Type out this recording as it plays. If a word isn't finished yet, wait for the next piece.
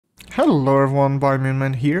Hello everyone,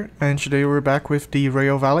 Moonman here, and today we're back with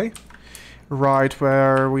Derail Valley, right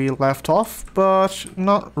where we left off, but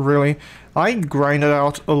not really. I grinded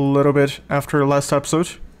out a little bit after last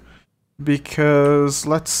episode, because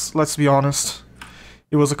let's be honest,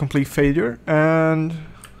 it was a complete failure, and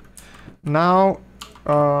now,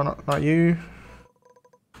 not you,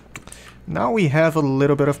 now we have a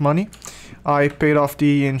little bit of money. I paid off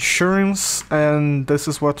the insurance, and this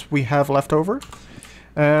is what we have left over.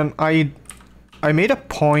 And I made a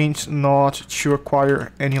point not to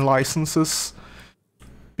acquire any licenses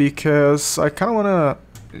because I kind of want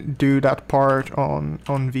to do that part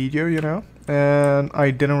on video, you know, and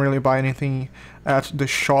I didn't really buy anything at the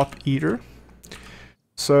shop either.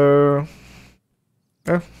 So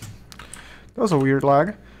that was a weird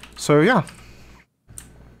lag. So yeah,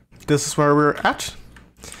 this is where we're at.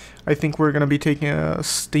 I think we're gonna be taking a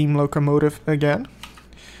steam locomotive again,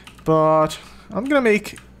 but I'm gonna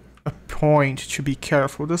make a point to be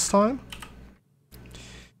careful this time.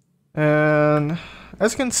 And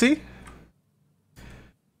as you can see,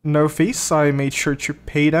 no fees. I made sure to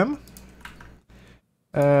pay them.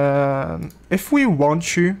 And if we want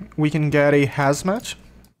to, we can get a Hazmat.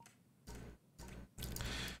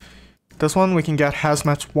 This one we can get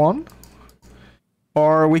Hazmat 1.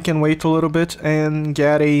 Or we can wait a little bit and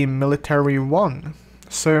get a military 1.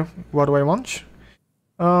 So what do I want?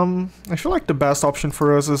 I feel like the best option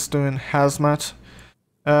for us is doing Hazmat,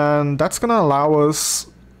 and that's gonna allow us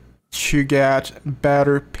to get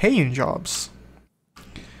better paying jobs.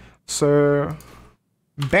 So,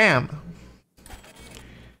 bam!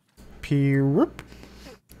 P-whoop.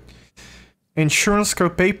 Insurance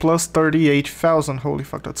copay plus 38,000. Holy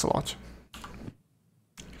fuck, that's a lot.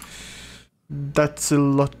 That's a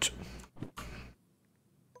lot.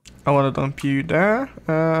 I wanna dump you there,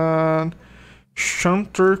 and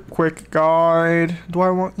Shunter, quick guide. Do I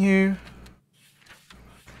want you?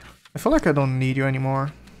 I feel like I don't need you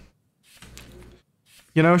anymore.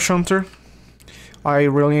 You know, Shunter, I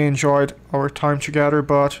really enjoyed our time together,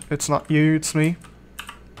 but it's not you, it's me.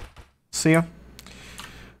 See ya.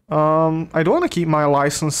 I don't want to keep my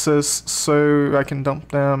licenses so I can dump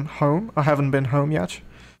them home. I haven't been home yet.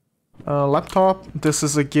 Laptop, this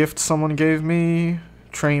is a gift someone gave me.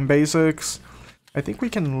 Train basics. I think we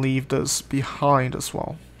can leave this behind as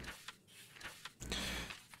well.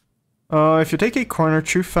 If you take a corner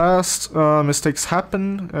too fast, mistakes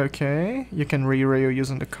happen. Okay, you can re-rail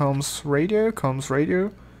using the comms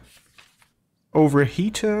radio.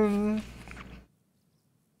 Overheating.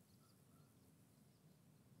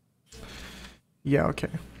 Yeah, okay.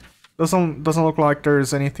 Doesn't look like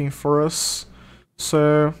there's anything for us.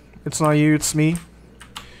 So it's not you, it's me.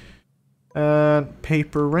 And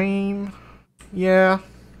paper rain. Yeah,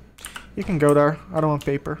 you can go there. I don't want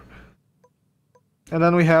paper. And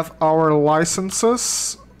then we have our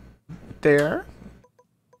licenses there.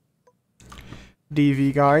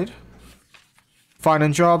 DV guide.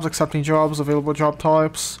 Finding jobs, accepting jobs, available job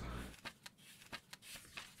types.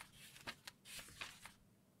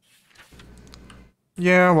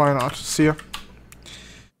 Yeah, why not? See ya.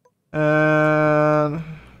 And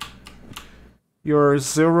you're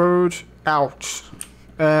zeroed out.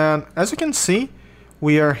 And as you can see,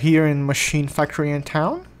 we are here in Machine Factory in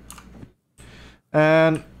town.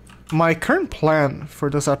 And my current plan for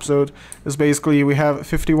this episode is basically we have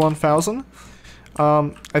 51,000.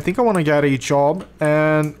 I think I want to get a job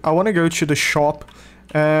and I want to go to the shop.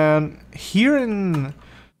 And here in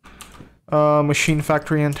Machine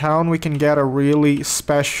Factory in town, we can get a really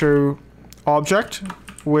special object,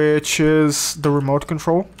 which is the remote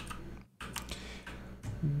control.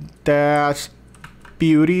 That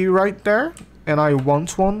beauty right there, and I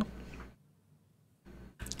want one.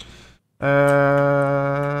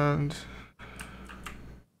 And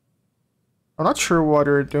I'm not sure what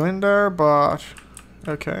you're doing there, but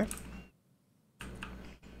okay.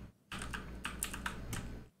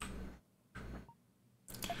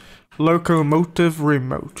 Locomotive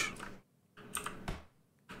remote.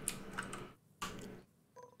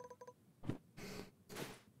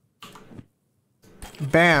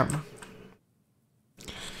 Bam.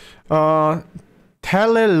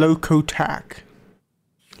 Telelocotac.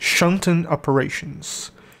 Shunting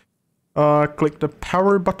operations. Click the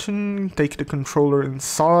power button, take the controller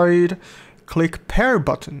inside, click pair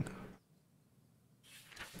button.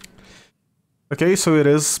 Okay, so it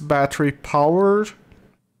is battery powered.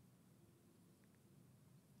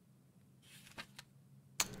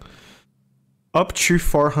 Up to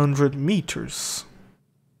 400 meters.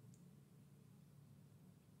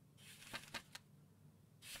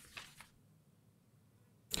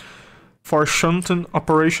 for shunting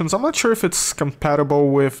operations. I'm not sure if it's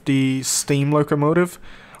compatible with the steam locomotive.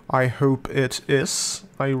 I hope it is.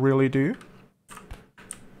 I really do.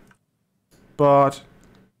 But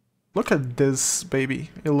look at this baby.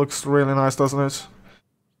 It looks really nice, doesn't it?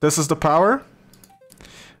 This is the power.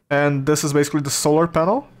 And this is basically the solar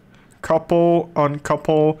panel. Couple,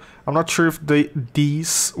 uncouple. I'm not sure if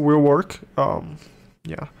these will work.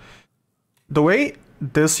 Yeah. The way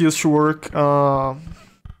this used to work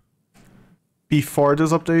before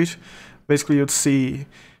this update, basically you'd see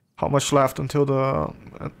how much left until the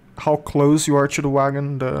how close you are to the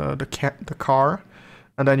wagon, the car,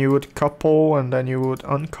 and then you would couple, and then you would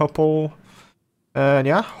uncouple, and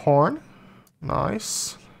yeah, horn,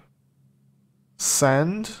 nice,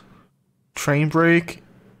 send, train brake,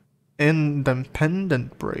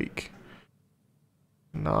 independent brake,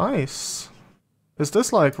 nice. Is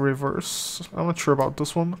this like reverse? I'm not sure about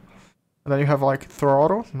this one. And then you have like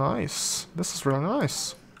throttle, nice. This is really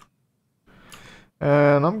nice.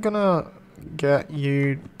 And I'm gonna get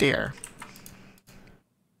you there.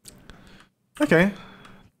 Okay.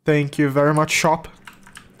 Thank you very much, shop.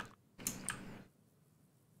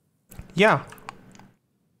 Yeah.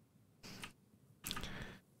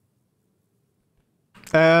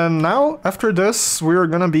 And now, after this, we're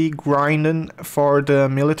gonna be grinding for the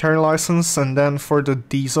military license and then for the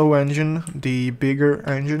diesel engine, the bigger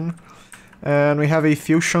engine. And we have a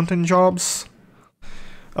few shunting jobs.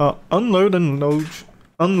 Unload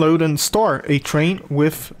and store a train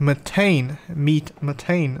with methane.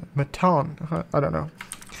 Methane. I don't know.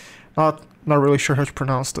 Not really sure how to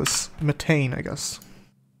pronounce this. Methane, I guess.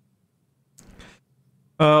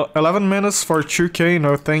 11 minutes for 2K,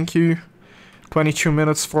 no thank you. 22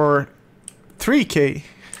 minutes for 3K.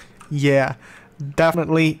 Yeah,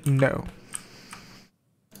 definitely no.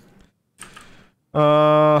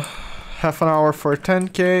 Half an hour for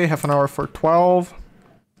 10K, half an hour for 12.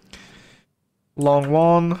 Long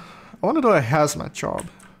one. I want to do a hazmat job.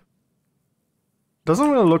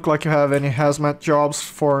 Doesn't really look like you have any hazmat jobs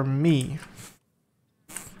for me.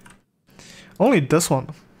 Only this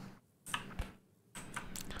one.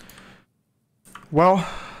 Well,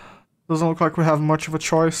 doesn't look like we have much of a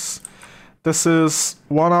choice. This is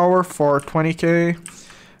 1 hour for 20K.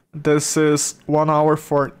 This is 1 hour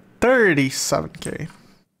for 37K.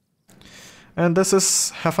 And this is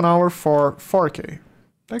half an hour for 4K.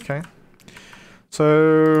 Okay.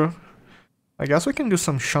 So I guess we can do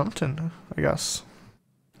some shunting, I guess.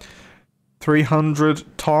 300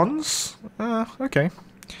 tons? Okay.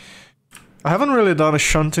 I haven't really done a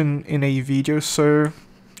shunting in a video, so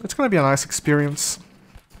it's gonna be a nice experience.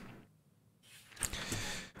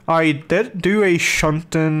 I did do a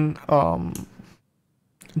shunting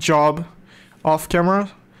job off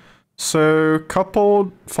camera. So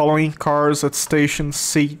coupled following cars at station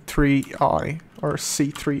C3I or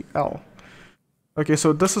C3L. Okay,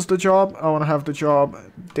 so this is the job. I want to have the job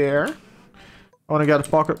there. I want to get a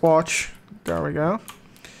pocket watch. There we go.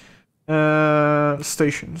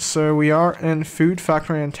 Station. So we are in food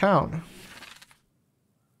factory in town.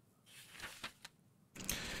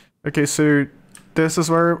 Okay, so this is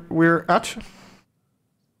where we're at.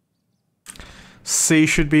 C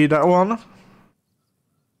should be that one.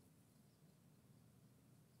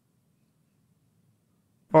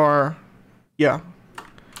 Or, yeah.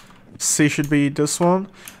 C should be this one.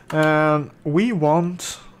 And we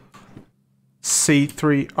want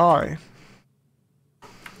C3I.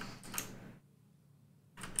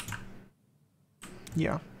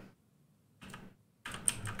 Yeah.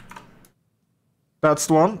 That's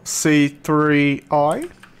the one, C3I.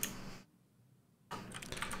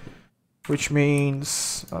 Which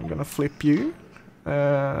means I'm gonna flip you.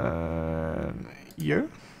 And you.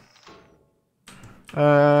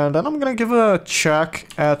 And then I'm gonna give a check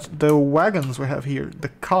at the wagons we have here, the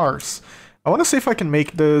cars. I wanna see if I can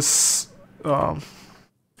make this not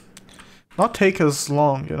take as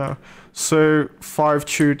long, you know. So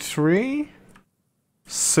 523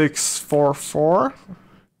 644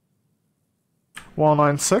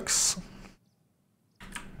 196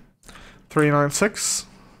 396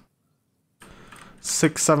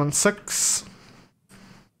 676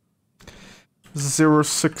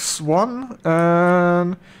 061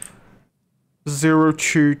 and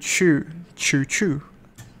 022 choo-choo.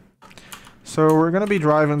 So we're gonna be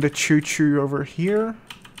driving the choo-choo over here,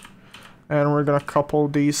 and we're gonna couple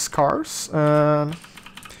these cars, and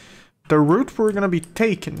the route we're gonna be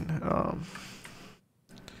taking,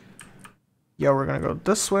 yeah, we're gonna go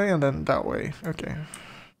this way and then that way. Okay.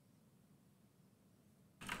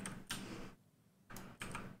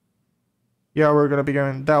 Yeah, we're gonna be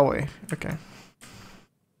going that way. Okay.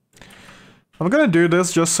 I'm gonna do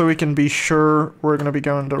this just so we can be sure we're gonna be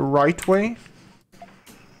going the right way.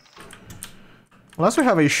 Unless we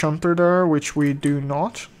have a shunter there, which we do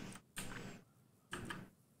not.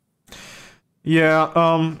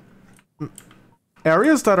 Yeah,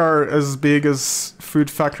 areas that are as big as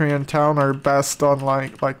food factory in town are best done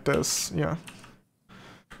like this, yeah.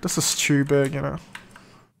 This is too big, you know.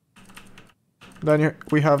 Then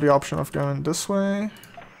we have the option of going this way.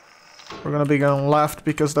 We're gonna be going left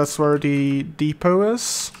because that's where the depot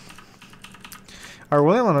is. I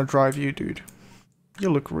really wanna drive you, dude.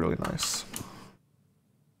 You look really nice.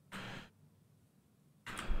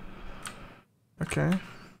 Okay.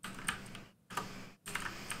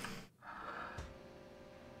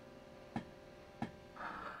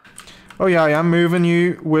 Oh yeah, I am moving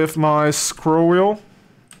you with my scroll wheel.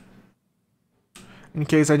 In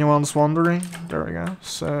case anyone's wondering. There we go.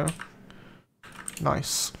 So,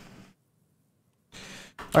 nice.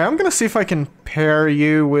 I am gonna see if I can pair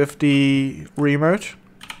you with the remote.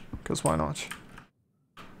 Because why not?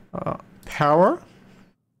 Power.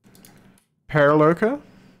 Pair loco.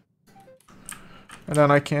 And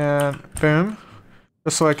then I can, boom.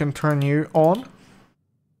 Just so I can turn you on.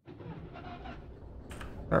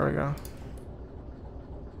 There we go.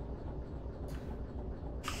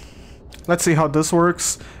 Let's see how this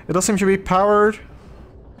works. It does seem to be powered.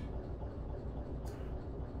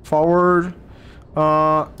 Forward.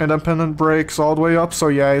 Independent brakes all the way up, so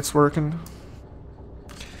yeah, it's working.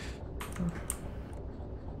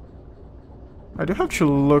 I do have to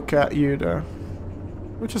look at you though.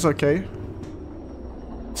 Which is okay.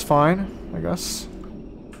 It's fine, I guess.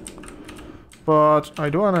 But I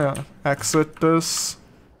do wanna exit this.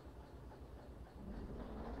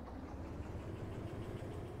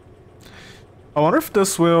 I wonder if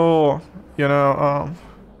this will, you know,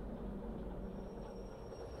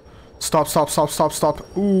 stop.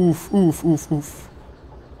 Oof, oof, oof, oof.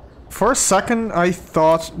 For a second, I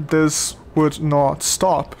thought this would not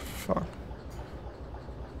stop. Fuck.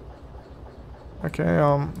 Okay,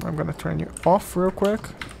 I'm gonna turn you off real quick.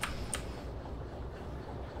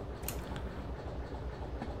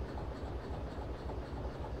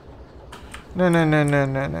 No.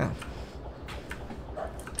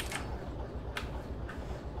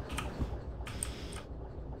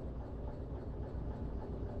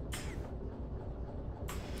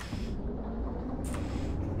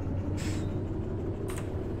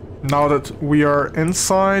 Now that we are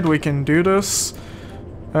inside, we can do this.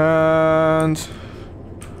 And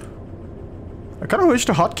I kind of wish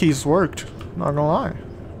the hotkeys worked, not gonna lie.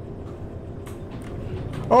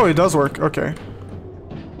 Oh, it does work, okay.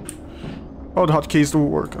 Oh, the hotkeys do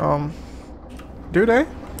work. Do they?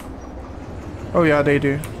 Oh yeah, they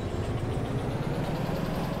do.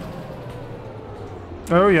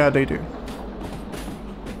 Oh yeah, they do.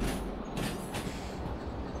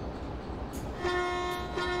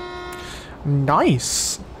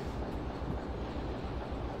 Nice.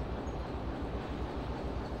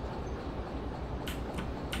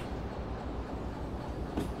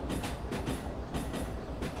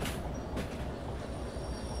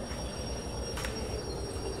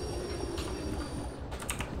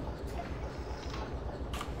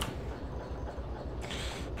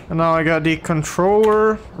 And now I got the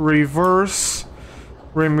controller, reverse,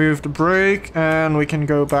 remove the brake, and we can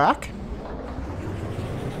go back.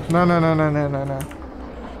 No.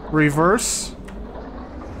 Reverse.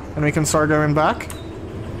 And we can start going back.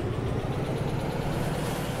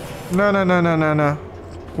 No.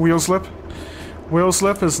 Wheel slip. Wheel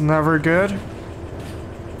slip is never good.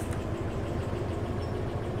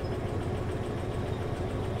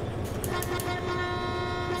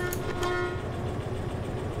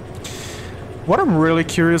 What I'm really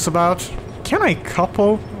curious about, can I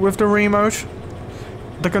couple with the remote?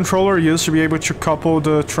 The controller used to be able to couple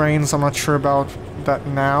the trains. I'm not sure about that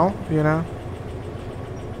now, you know?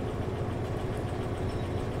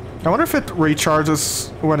 I wonder if it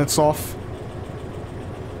recharges when it's off.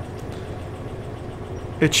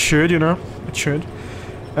 It should, you know? It should.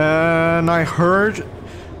 And I heard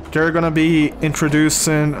they're gonna be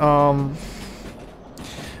introducing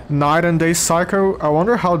night and day cycle. I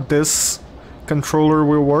wonder how this controller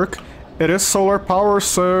will work. It is solar power,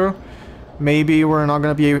 so maybe we're not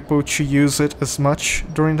gonna be able to use it as much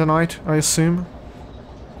during the night, I assume.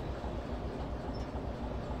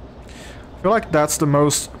 I feel like that's the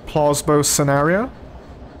most plausible scenario.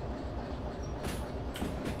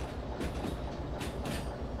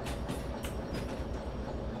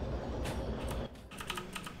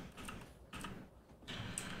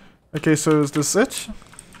 Okay, so is this it?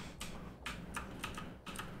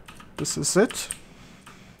 This is it.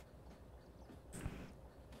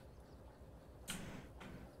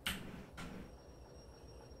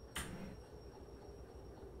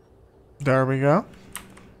 There we go.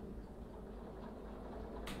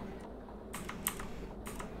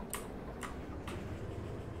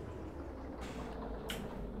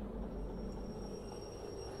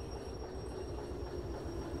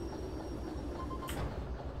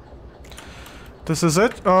 This is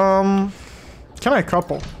it. Can I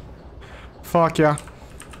couple? Fuck yeah.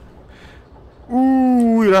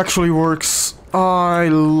 Ooh, it actually works. I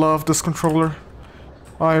love this controller.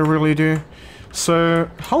 I really do. So,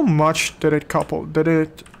 how much did it couple? Did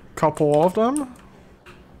it couple all of them?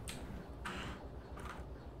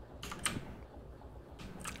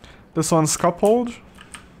 This one's coupled.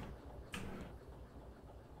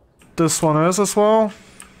 This one is as well.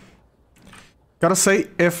 Gotta say,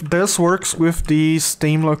 if this works with the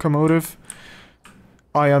steam locomotive,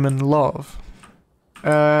 I am in love.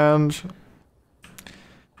 And,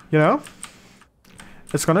 you know,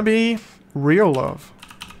 it's gonna be real love.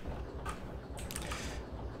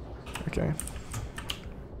 Okay.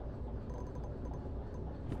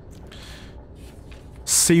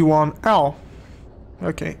 C1L.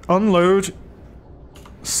 Okay, unload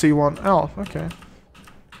C1L. Okay.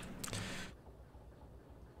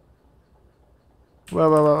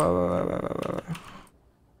 Well.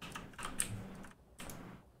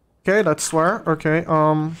 Okay, that's where. Okay,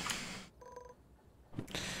 I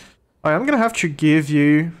am gonna have to give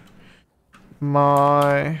you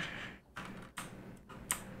my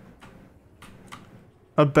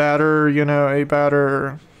a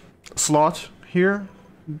better slot here,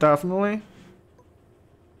 definitely.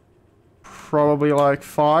 Probably like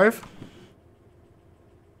 5.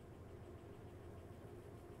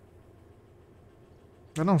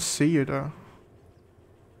 I don't see you though.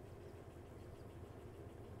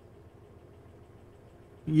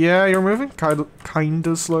 Yeah, you're moving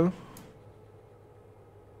kinda slow.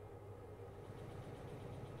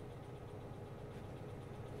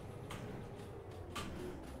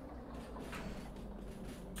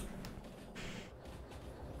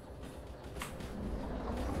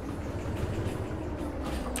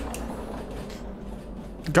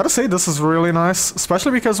 Gotta say, this is really nice,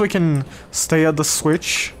 especially because we can stay at the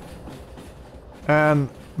switch and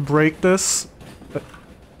break this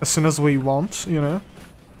as soon as we want, you know?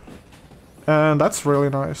 And that's really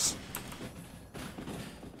nice.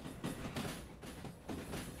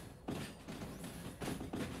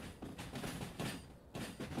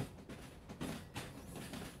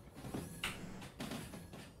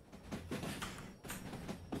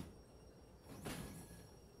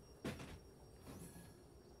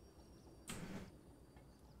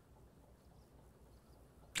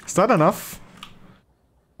 Is that enough?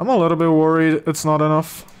 I'm a little bit worried it's not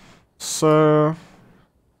enough. So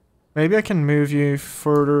maybe I can move you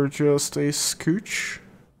further just a scooch.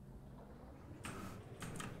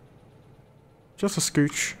 Just a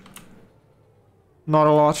scooch. Not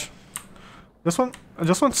a lot. I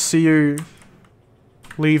just want to see you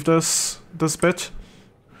leave this bit.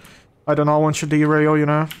 I do not want you to derail, you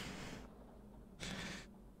know.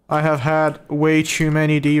 I have had way too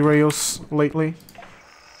many derails lately.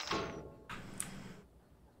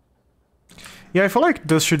 Yeah, I feel like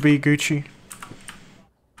this should be Gucci.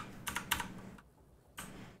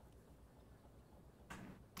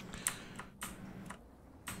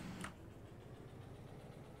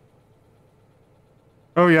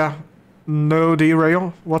 Oh yeah, no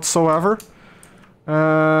derail whatsoever.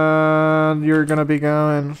 And you're gonna be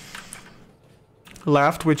going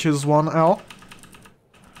left, which is 1L.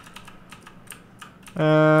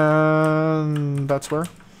 And that's where.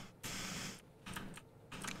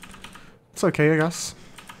 It's okay, I guess.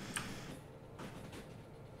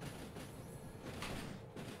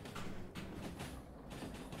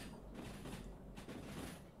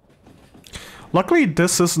 Luckily,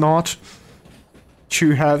 this is not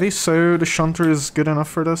too heavy, so the shunter is good enough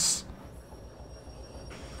for this.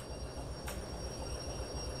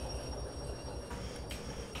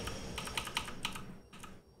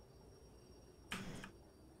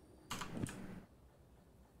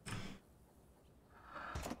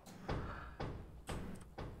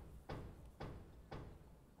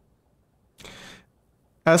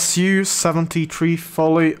 SU-73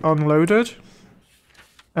 fully unloaded.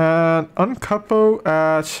 And uncouple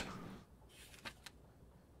at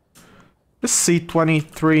this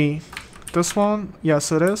C23. This one?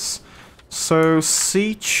 Yes, it is. So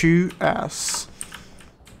C2S.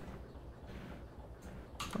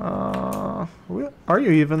 Are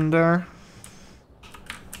you even there?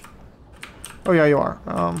 Oh yeah, you are.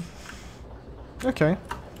 Okay.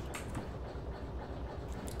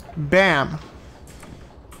 Bam.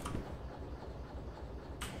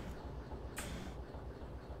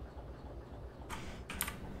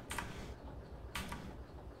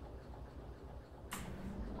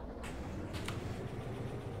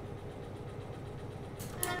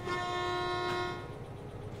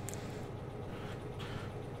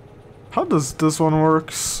 does this one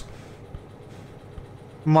works?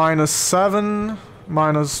 -7,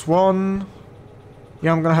 -1.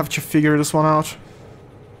 Yeah, I'm gonna have to figure this one out.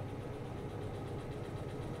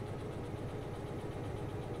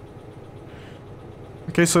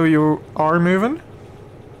 Okay, so you are moving?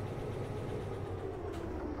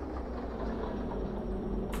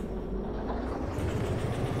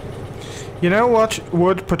 You know what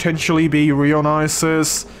would potentially be real nice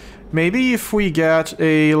is maybe if we get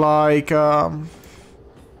a, like,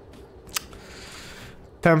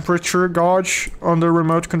 temperature gauge on the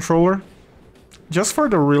remote controller. Just for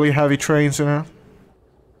the really heavy trains, you know?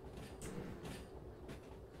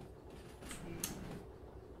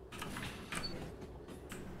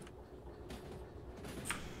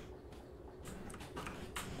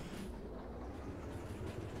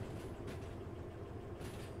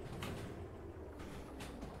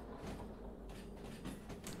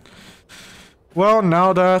 Well,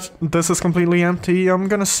 now that this is completely empty, I'm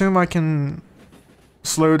gonna assume I can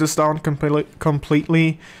slow this down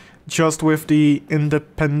completely just with the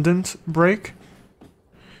independent brake.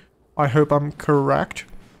 I hope I'm correct.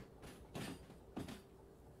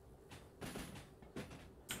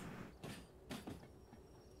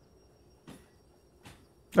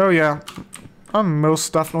 Oh yeah, I'm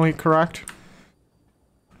most definitely correct.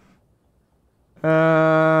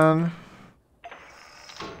 And...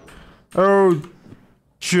 oh,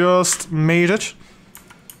 just made it.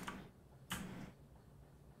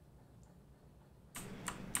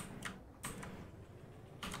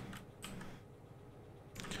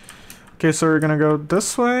 Okay, so you're gonna go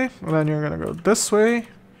this way, and then you're gonna go this way,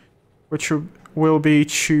 which will be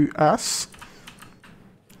 2S.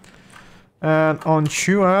 And on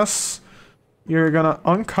 2S, you're gonna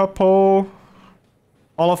uncouple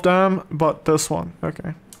all of them, but this one.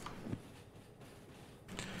 Okay.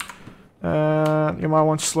 And you might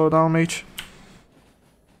want to slow down, mate.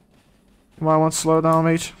 You might want to slow down,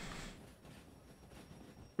 mate.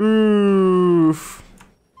 Oof.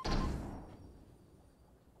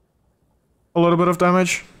 A little bit of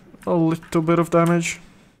damage. A little bit of damage.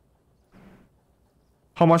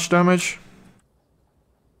 How much damage?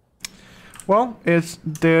 Well, it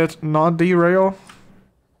did not derail.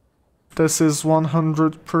 This is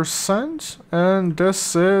 100%, and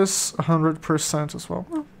this is 100% as well.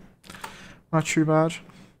 Well, not too bad.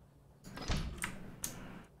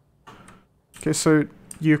 Okay, so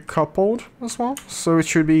you coupled as well, so it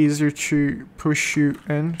should be easier to push you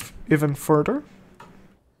in even further.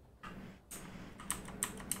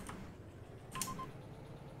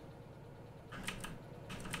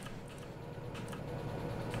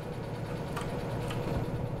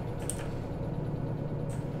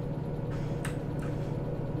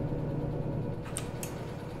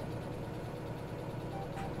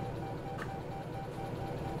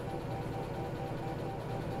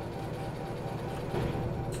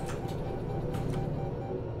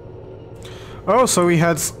 Oh, so he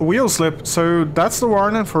had wheel slip. So that's the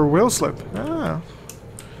warning for wheel slip. Ah.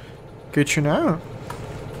 Good to know.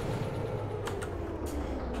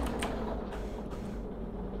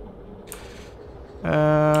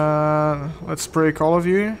 Let's break all of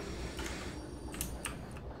you.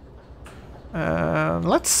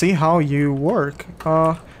 Let's see how you work.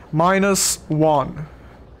 -1.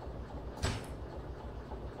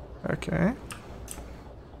 Okay.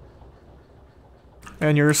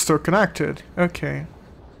 And you're still connected. Okay.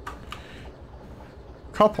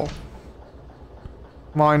 Couple.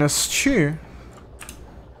 -2.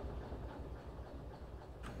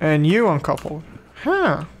 And you uncoupled.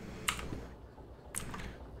 Huh.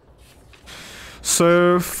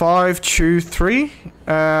 So 5, 2, 3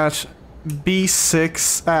 at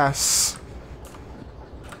B6S.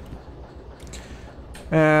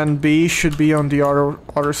 And B should be on the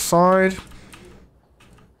other side.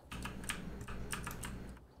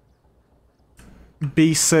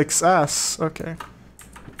 B6S, okay.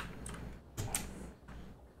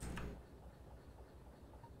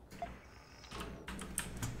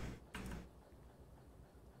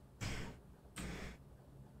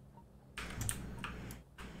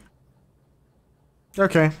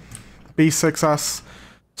 Okay, B6S.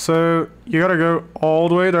 So you gotta go all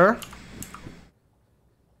the way there.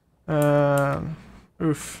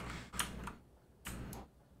 Oof.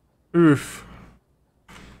 Oof.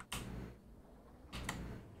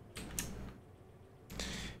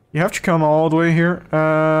 You have to come all the way here,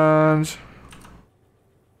 and...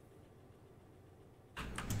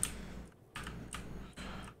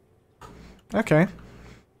 okay.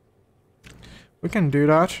 We can do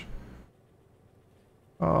that.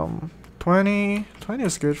 20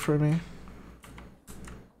 is good for me.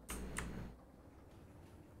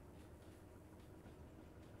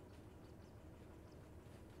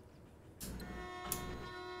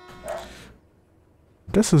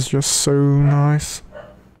 This is just so nice.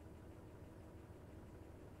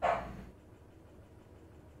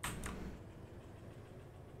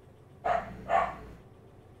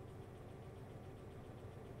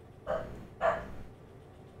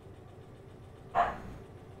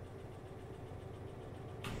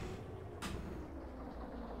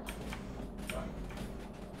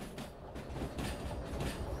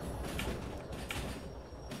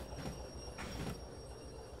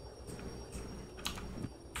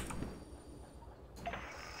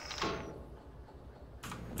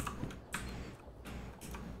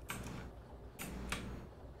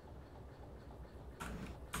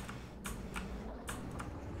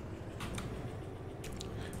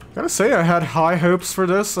 Gotta say, I had high hopes for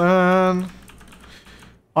this, and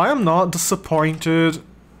I am not disappointed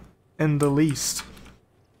in the least.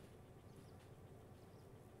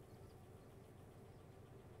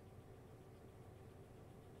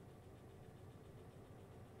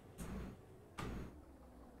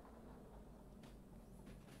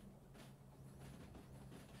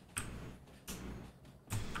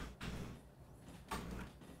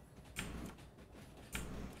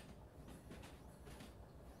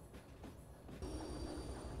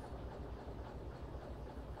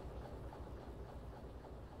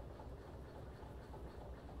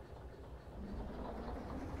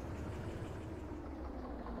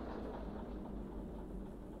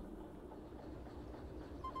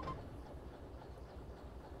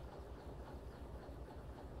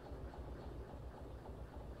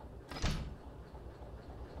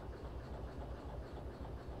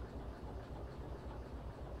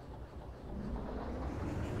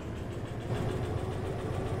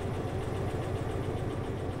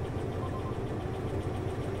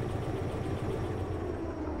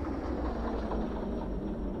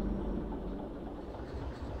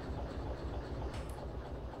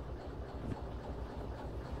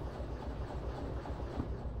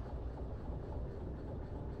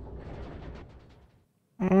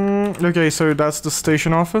 Okay, so that's the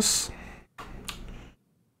station office.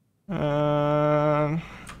 Do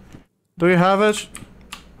you have it?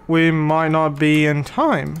 We might not be in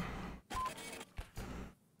time.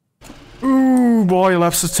 Ooh, boy,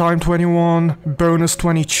 elapsed time 21, bonus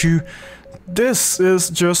 22. This is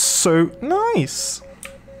just so nice.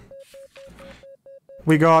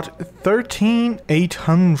 We got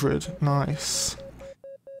 13,800. Nice.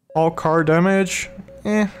 All car damage.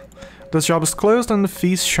 This job is closed and the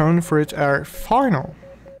fees shown for it are final.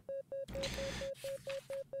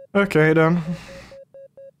 Okay then.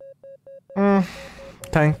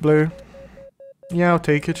 Tank blue. Yeah, I'll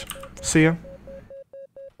take it. See ya.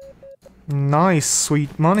 Nice,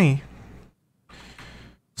 sweet money.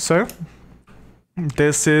 So,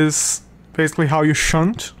 this is basically how you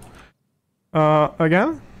shunt.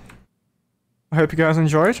 Again, I hope you guys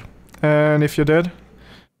enjoyed, and if you did,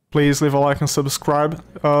 please leave a like and subscribe.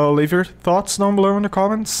 Leave your thoughts down below in the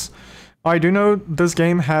comments. I do know this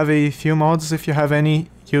game have a few mods. If you have any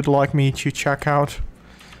you'd like me to check out,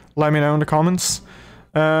 let me know in the comments.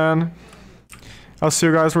 And I'll see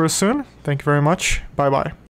you guys real soon. Thank you very much. Bye bye.